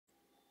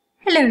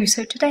Hello,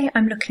 so today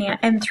I'm looking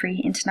at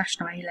M3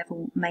 International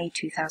A-Level May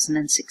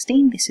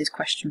 2016. This is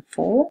question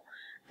 4.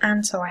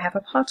 And so I have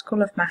a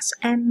particle of mass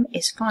m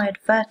is fired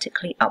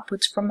vertically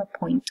upwards from a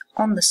point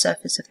on the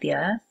surface of the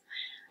Earth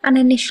and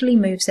initially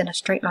moves in a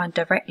straight line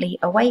directly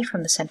away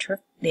from the centre of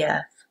the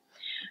Earth.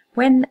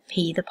 When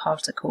p, the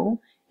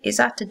particle,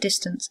 is at a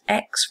distance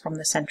x from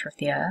the centre of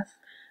the Earth,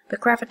 the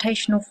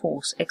gravitational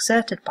force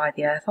exerted by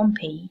the Earth on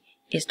p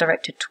is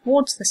directed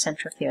towards the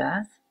centre of the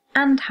Earth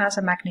and has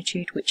a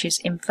magnitude which is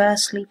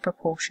inversely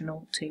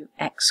proportional to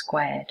x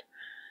squared.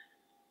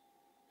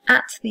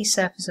 At the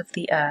surface of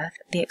the Earth,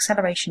 the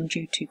acceleration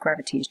due to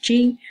gravity is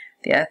g.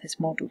 The Earth is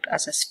modelled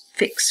as a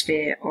fixed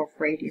sphere of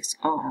radius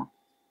r.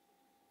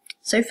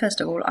 So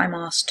first of all, I'm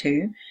asked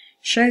to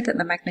show that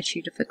the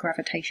magnitude of the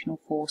gravitational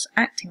force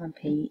acting on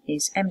p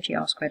is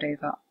mgr squared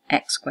over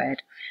x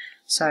squared.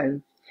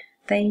 So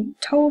they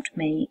told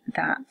me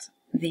that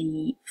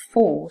the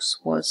force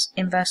was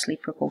inversely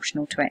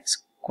proportional to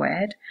x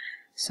squared,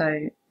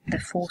 so the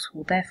force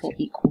will therefore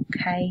equal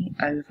k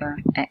over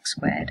x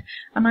squared,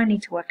 and I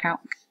need to work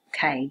out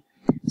k.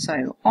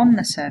 So on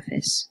the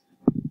surface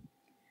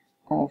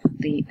of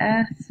the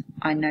Earth,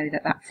 I know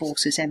that that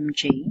force is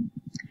mg,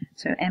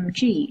 so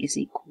mg is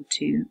equal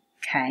to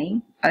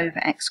k over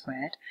x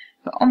squared,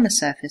 but on the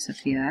surface of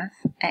the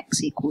Earth,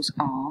 x equals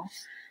r,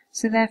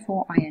 so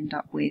therefore I end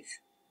up with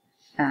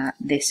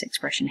this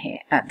expression here,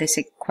 this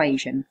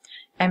equation,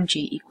 mg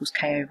equals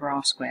k over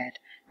r squared.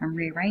 And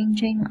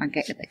rearranging, I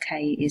get that the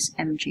k is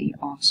mg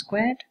r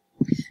squared.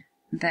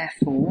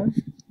 Therefore,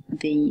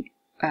 the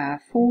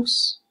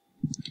force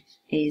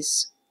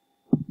is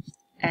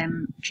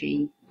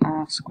mg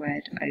r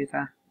squared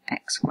over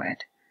x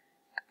squared,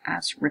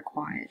 as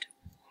required.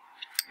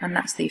 And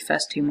that's the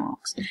first two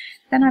marks.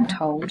 Then I'm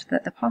told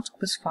that the particle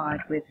was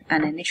fired with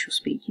an initial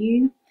speed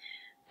u,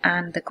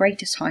 and the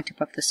greatest height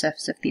above the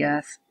surface of the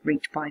Earth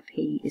reached by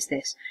p is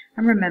this.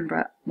 And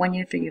remember,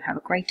 whenever you have a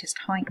greatest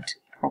height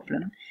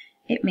problem,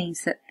 it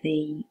means that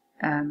the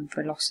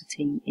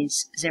velocity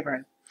is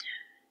 0.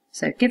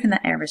 So given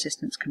that air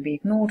resistance can be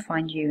ignored,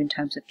 find u in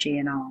terms of g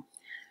and r.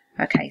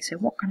 Okay, so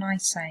what can I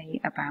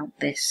say about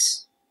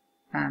this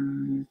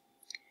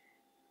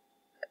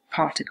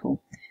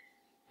particle?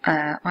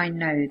 I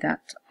know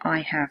that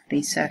I have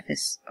the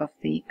surface of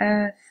the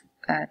Earth,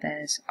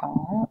 there's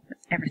r,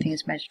 everything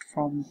is measured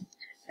from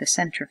the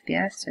centre of the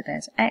Earth, so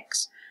there's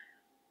x.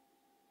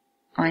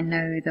 I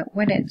know that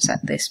when it's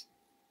at this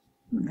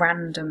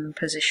random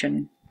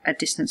position, a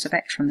distance of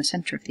x from the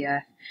centre of the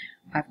Earth,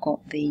 I've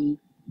got the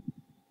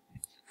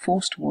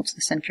force towards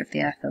the centre of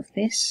the Earth of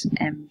this,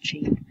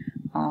 mg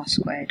r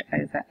squared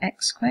over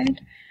x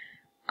squared.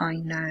 I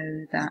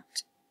know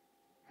that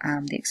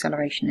the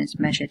acceleration is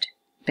measured,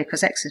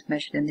 because x is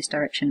measured in this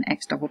direction,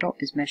 x double dot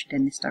is measured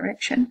in this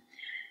direction,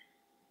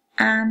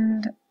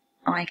 and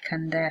I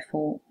can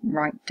therefore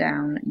write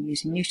down,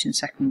 using Newton's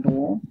second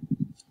law,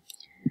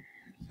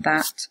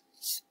 that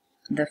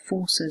the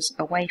forces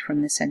away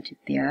from the centre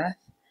of the Earth,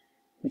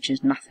 which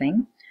is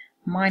nothing,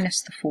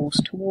 minus the force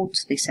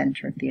towards the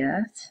centre of the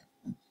Earth,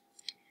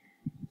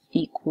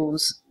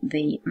 equals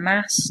the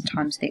mass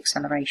times the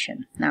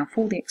acceleration. Now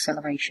for the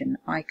acceleration,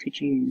 I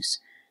could use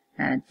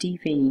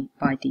dv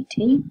by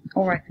dt,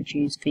 or I could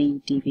use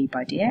v dv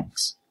by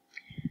dx.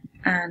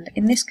 And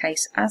in this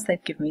case, as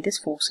they've given me this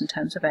force in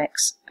terms of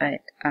x,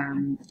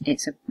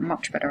 it's a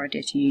much better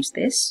idea to use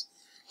this.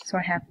 So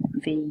I have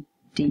v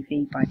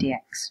dv by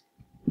dx.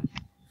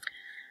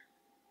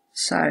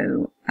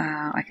 So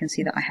I can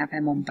see that I have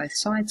m on both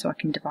sides, so I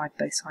can divide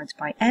both sides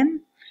by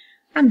m.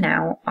 And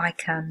now I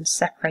can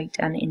separate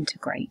and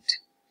integrate.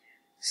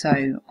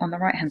 So on the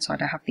right hand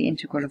side I have the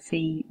integral of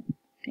v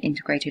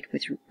integrated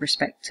with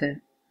respect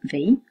to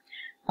v.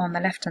 On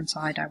the left hand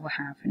side I will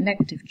have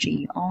negative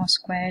g r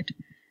squared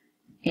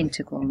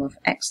integral of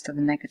x to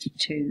the negative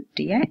 2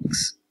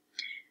 dx.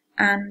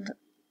 And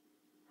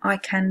I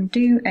can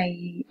do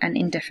an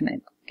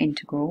indefinite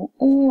integral,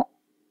 or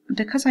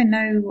because I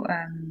know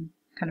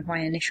kind of my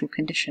initial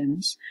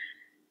conditions,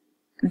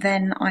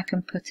 then I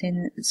can put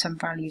in some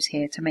values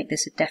here to make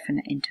this a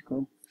definite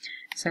integral.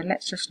 So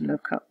let's just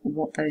look at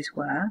what those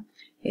were.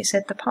 It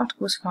said the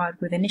particle was fired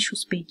with initial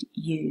speed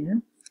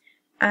u,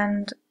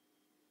 and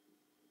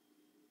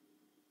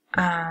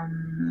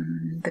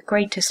the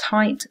greatest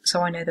height,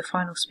 so I know the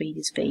final speed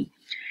is v.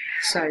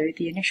 So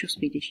the initial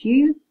speed is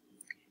u,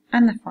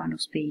 and the final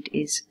speed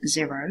is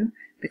 0,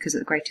 because at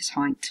the greatest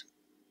height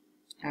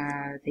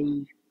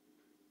the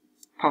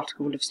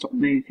particle will have stopped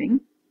moving.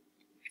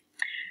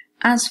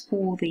 As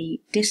for the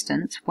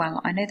distance,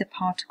 well, I know the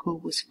particle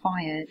was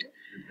fired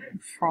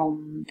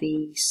from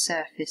the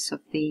surface of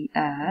the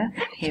Earth.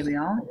 Here we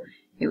are.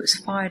 It was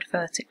fired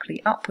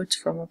vertically upwards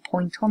from a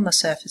point on the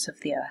surface of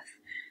the Earth.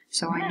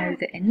 So I know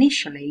that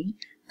initially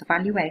the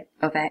value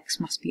of x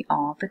must be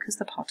r, because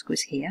the particle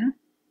is here.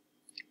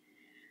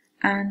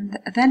 And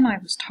then I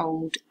was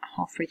told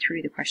halfway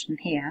through the question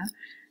here,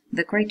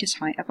 the greatest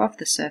height above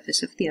the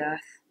surface of the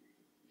Earth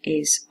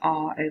is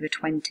r over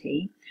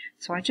 20.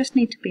 So I just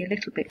need to be a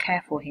little bit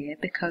careful here,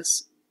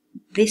 because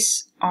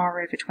this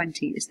r over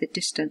 20 is the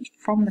distance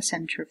from the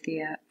center of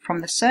the Earth, from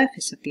the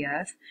surface of the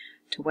Earth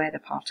to where the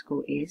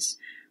particle is,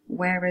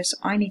 whereas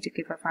I need to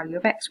give a value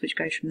of x which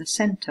goes from the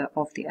center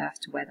of the Earth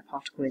to where the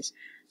particle is.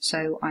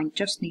 So I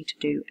just need to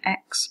do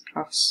x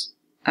plus,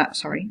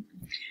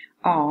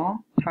 r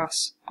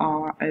plus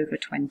r over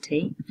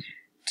 20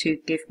 to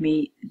give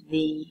me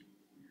the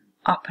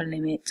upper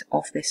limit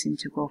of this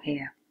integral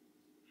here.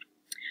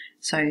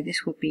 So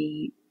this would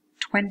be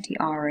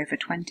 20r over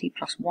 20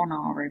 plus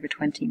 1r over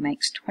 20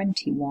 makes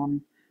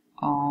 21r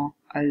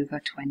over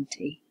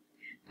 20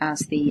 as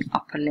the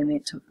upper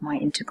limit of my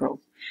integral.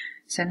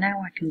 So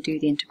now I can do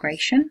the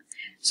integration.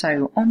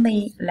 So on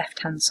the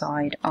left hand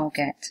side I'll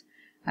get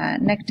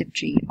negative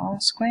gr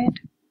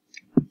squared.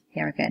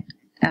 Here I get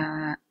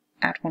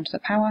add 1 to the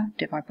power,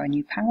 divide by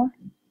new power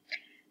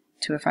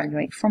to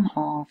evaluate from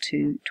r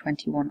to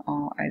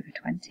 21r over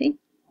 20.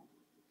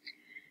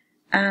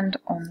 And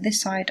on this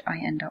side I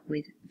end up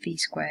with v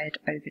squared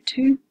over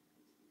 2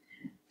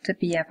 to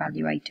be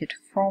evaluated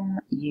from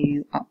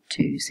u up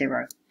to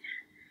 0.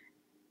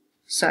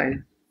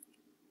 So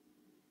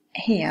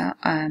here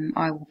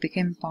I will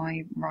begin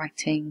by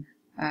writing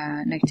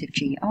negative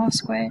gr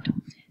squared.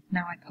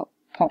 Now I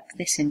pop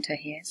this into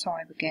here, so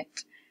I would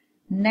get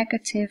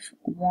negative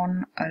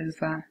 1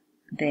 over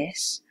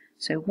this,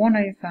 so 1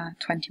 over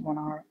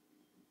 21r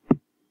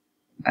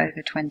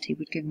over 20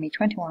 would give me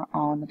 21r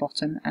on the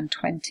bottom and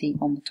 20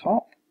 on the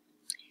top.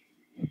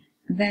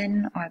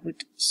 Then I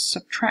would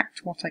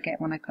subtract what I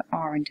get when I put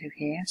r into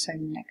here, so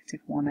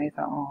negative 1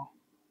 over r.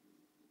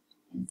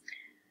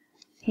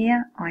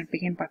 Here I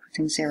begin by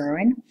putting 0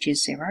 in, which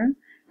is 0,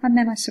 and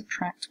then I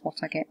subtract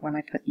what I get when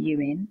I put u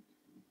in.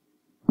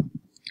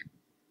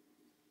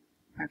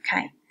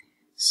 Okay,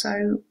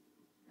 so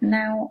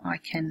now I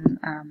can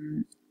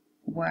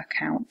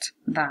work out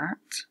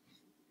that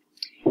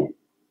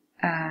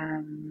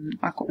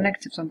I've got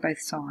negatives on both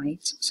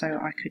sides, so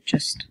I could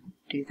just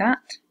do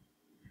that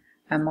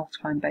and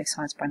multiplying both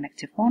sides by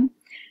negative 1.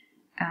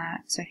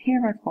 So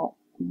here I've got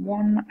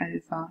 1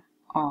 over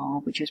r,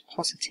 which is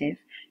positive,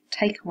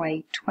 take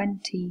away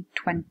 20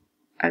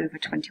 over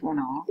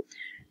 21r.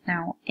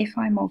 Now if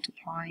I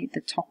multiply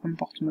the top and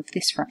bottom of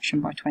this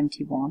fraction by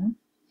 21,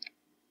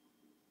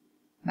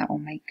 that will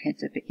make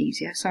it a bit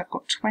easier. So I've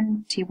got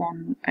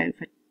 21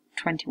 over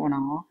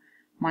 21r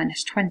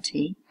minus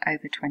 20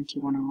 over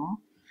 21r,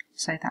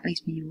 so that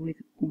leaves me with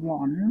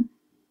 1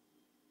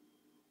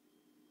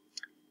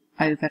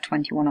 over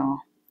 21r.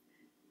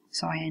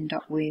 So I end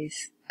up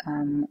with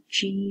gr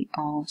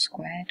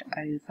squared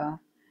over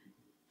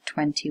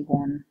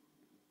 21r.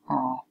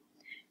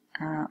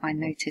 I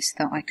noticed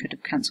that I could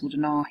have cancelled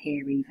an r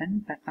here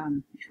even, but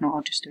if not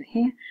I'll just do it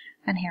here.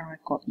 And here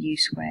I've got u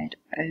squared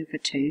over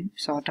 2,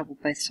 so I'll double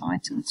both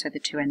sides, and so the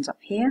 2 ends up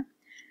here.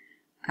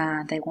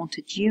 They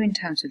wanted u in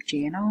terms of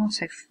g and r,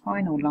 so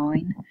final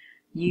line,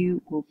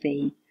 u will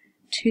be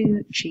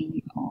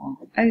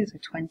 2gr over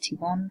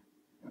 21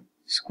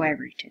 square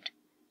rooted.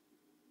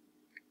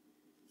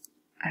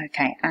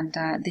 Okay, and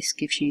this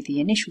gives you the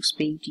initial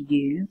speed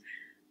u,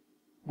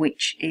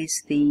 which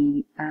is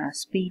the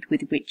speed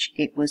with which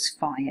it was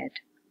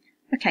fired.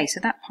 Okay, so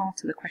that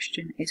part of the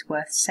question is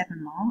worth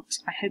 7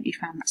 marks. I hope you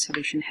found that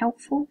solution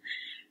helpful.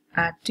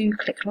 Do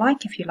click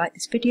like if you like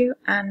this video,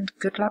 and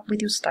good luck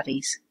with your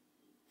studies.